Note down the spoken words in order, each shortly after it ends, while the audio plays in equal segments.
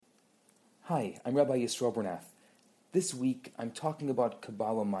Hi, I'm Rabbi Yisroel Bernath. This week, I'm talking about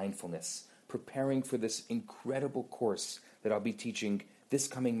Kabbalah mindfulness, preparing for this incredible course that I'll be teaching this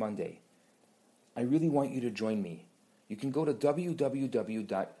coming Monday. I really want you to join me. You can go to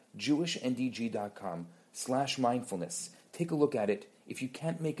www.jewishdg.com/mindfulness. Take a look at it. If you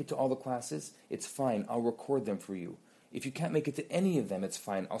can't make it to all the classes, it's fine. I'll record them for you. If you can't make it to any of them, it's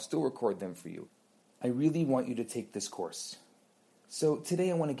fine. I'll still record them for you. I really want you to take this course. So today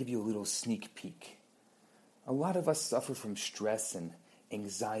I want to give you a little sneak peek. A lot of us suffer from stress and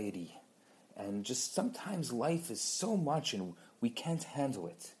anxiety, and just sometimes life is so much and we can't handle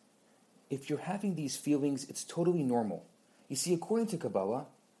it. If you're having these feelings, it's totally normal. You see, according to Kabbalah,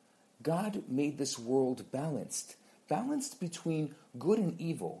 God made this world balanced between good and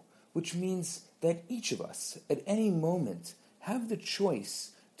evil, which means that each of us, at any moment, have the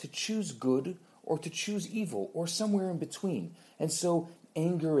choice to choose good or to choose evil, or somewhere in between. And so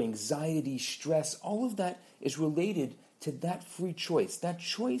anger, anxiety, stress, all of that is related to that free choice, that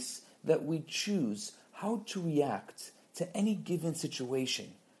choice that we choose how to react to any given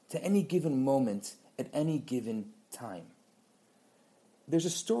situation, to any given moment, at any given time. There's a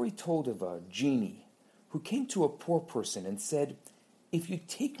story told of a genie who came to a poor person and said, "If you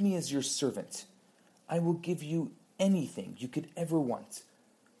take me as your servant, I will give you anything you could ever want."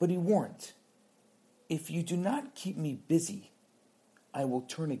 But he warned, "If you do not keep me busy, I will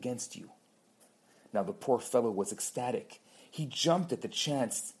turn against you." Now the poor fellow was ecstatic. He jumped at the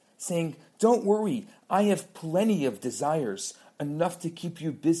chance, saying, "Don't worry, I have plenty of desires, enough to keep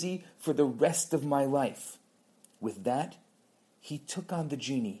you busy for the rest of my life." With that, he took on the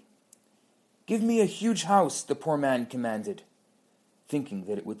genie. "Give me a huge house," the poor man commanded, thinking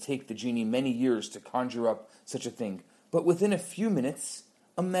that it would take the genie many years to conjure up such a thing. But within a few minutes,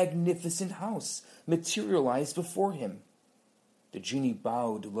 a magnificent house materialized before him. The genie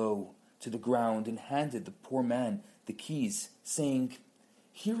bowed low to the ground and handed the poor man the keys, saying,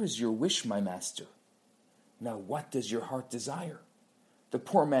 "Here is your wish, my master. Now what does your heart desire?" The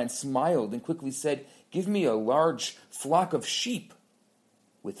poor man smiled and quickly said, "Give me a large flock of sheep."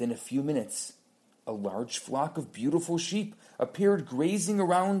 Within a few minutes, a large flock of beautiful sheep appeared grazing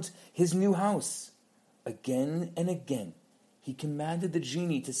around his new house. Again and again, he commanded the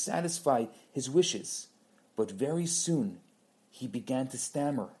genie to satisfy his wishes, but very soon he began to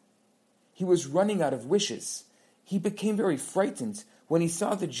stammer. He was running out of wishes. He became very frightened when he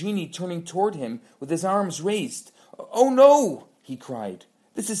saw the genie turning toward him with his arms raised. "Oh no!" he cried.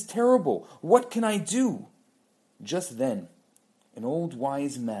 "This is terrible. What can I do?" Just then, an old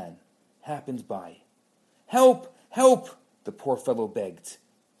wise man happened by. "Help! Help!" the poor fellow begged.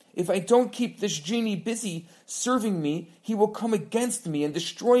 "If I don't keep this genie busy serving me, he will come against me and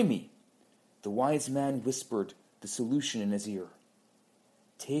destroy me." The wise man whispered the solution in his ear.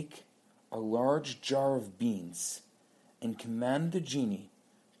 "Take a large jar of beans and command the genie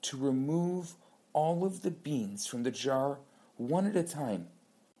to remove all of the beans from the jar one at a time,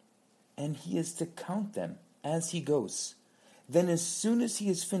 and he is to count them as he goes. Then as soon as he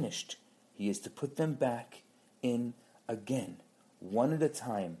is finished, he is to put them back in again, one at a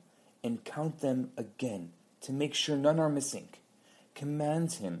time, and count them again to make sure none are missing.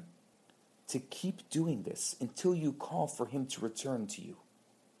 Command him to keep doing this until you call for him to return to you."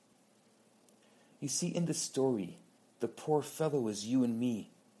 You see, in the story, the poor fellow is you and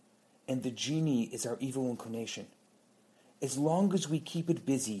me, and the genie is our evil inclination. As long as we keep it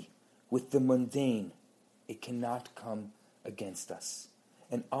busy with the mundane, it cannot come against us.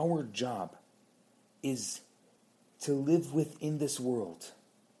 And our job is to live within this world,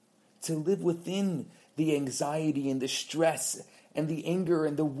 to live within the anxiety and the stress and the anger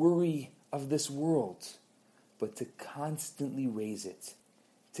and the worry of this world, but to constantly raise it,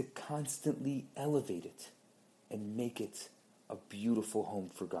 to constantly elevate it, and make it a beautiful home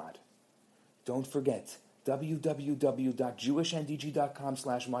for God. Don't forget,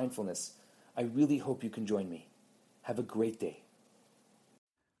 www.jewishdg.com/mindfulness. I really hope you can join me. Have a great day.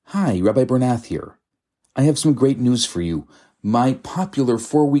 Hi, Rabbi Bernath here. I have some great news for you. My popular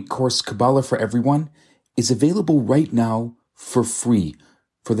 4-week course, Kabbalah for Everyone, is available right now for free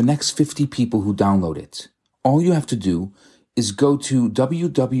for the next 50 people who download it. All you have to do is go to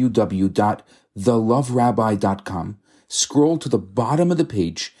www.theloverabbi.com, scroll to the bottom of the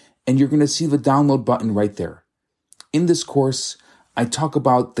page, and you're going to see the download button right there. In this course, I talk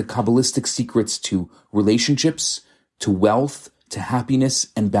about the Kabbalistic secrets to relationships, to wealth, to happiness,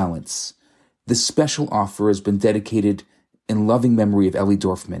 and balance. This special offer has been dedicated in loving memory of Ellie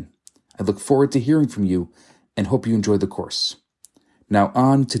Dorfman. I look forward to hearing from you and hope you enjoy the course. Now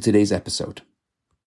on to today's episode.